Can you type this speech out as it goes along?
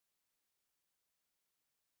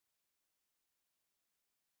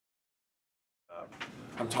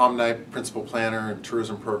I'm Tom Knipe, Principal Planner and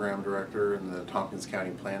Tourism Program Director in the Tompkins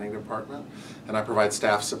County Planning Department, and I provide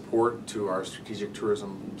staff support to our Strategic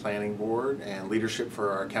Tourism Planning Board and leadership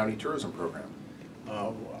for our county tourism program.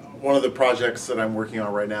 One of the projects that I'm working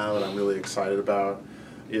on right now that I'm really excited about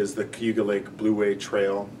is the Cayuga Lake Blueway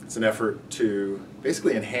Trail. It's an effort to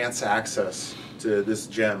basically enhance access to this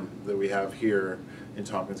gem that we have here in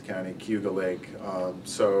Tompkins County, Cayuga Lake.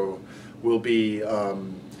 So we'll be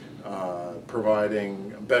providing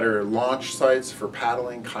better launch sites for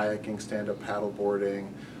paddling, kayaking, stand-up paddleboarding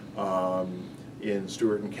in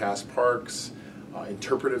Stewart and Cass parks,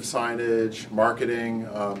 interpretive signage, marketing,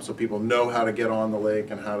 so people know how to get on the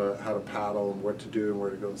lake and how to paddle and what to do and where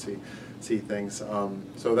to go and see things.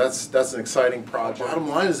 So that's an exciting project. Bottom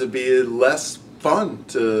line is it'd be less fun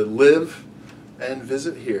to live and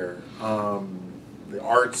visit here. The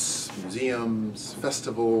arts, museums,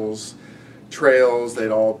 festivals, trails,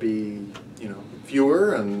 they'd all be,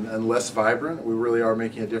 fewer and less vibrant. We really are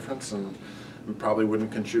making a difference, and we probably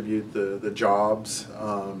wouldn't contribute the jobs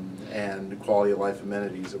and quality of life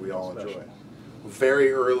amenities that we all enjoy.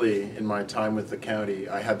 Very early in my time with the county,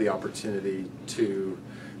 I had the opportunity to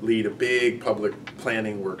lead a big public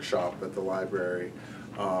planning workshop at the library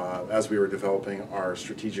as we were developing our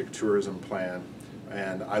strategic tourism plan.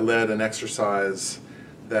 And I led an exercise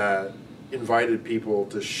that invited people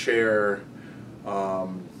to share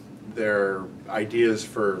their ideas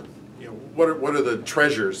for what are the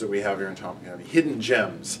treasures that we have here in Tompkins County, hidden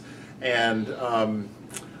gems. And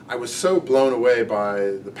I was so blown away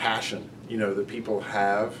by the passion that people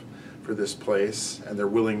have for this place and their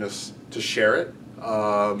willingness to share it.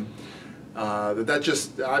 I've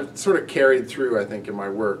sort of carried through, I think, in my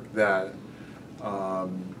work, that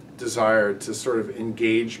desire to sort of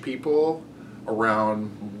engage people around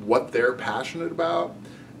what they're passionate about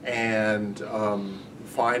and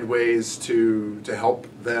find ways to help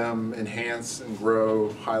them enhance and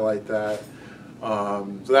grow, highlight that. So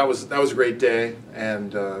that was a great day,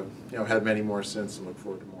 and had many more since and look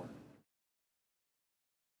forward to more.